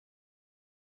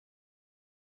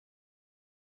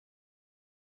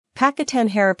Pakatan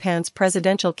Harapan's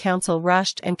presidential council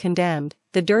rushed and condemned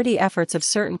the dirty efforts of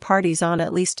certain parties on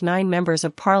at least 9 members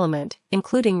of parliament,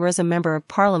 including Rasah Member of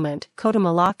Parliament, Kota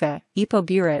Melaka, Ipoh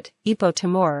Barat, Ipoh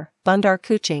Timur, Bandar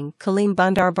Kuching, Kulim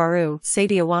Bandar Baru,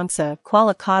 Setiawangsa,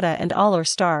 Kuala Kota and Alor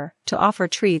Setar, to offer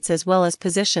treats as well as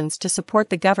positions to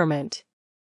support the government.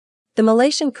 The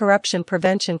Malaysian Corruption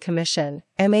Prevention Commission,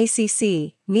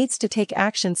 MACC, needs to take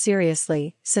action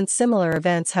seriously, since similar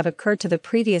events have occurred to the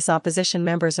previous opposition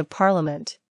members of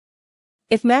parliament.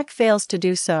 If MACC fails to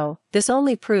do so, this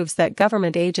only proves that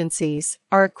government agencies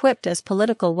are equipped as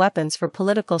political weapons for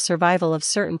political survival of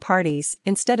certain parties,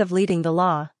 instead of leading the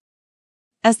law.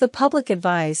 As the public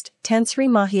advised, Tan Sri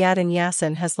Muhyiddin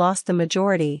Yassin has lost the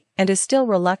majority, and is still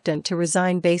reluctant to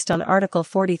resign based on Article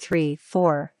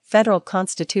 43(4), Federal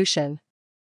Constitution.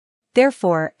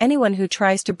 Therefore, anyone who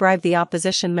tries to bribe the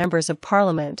opposition members of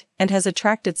parliament, and has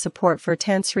attracted support for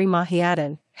Tan Sri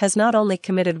Muhyiddin, has not only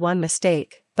committed one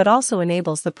mistake, but also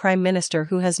enables the Prime Minister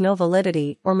who has no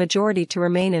validity or majority to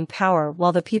remain in power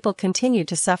while the people continue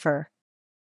to suffer.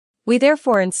 We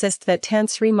therefore insist that Tan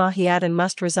Sri Muhyiddin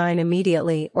must resign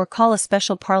immediately or call a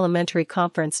special parliamentary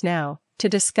conference now, to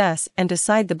discuss and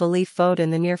decide the belief vote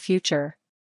in the near future.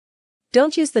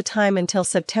 Don't use the time until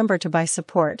September to buy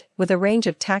support, with a range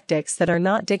of tactics that are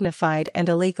not dignified and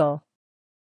illegal.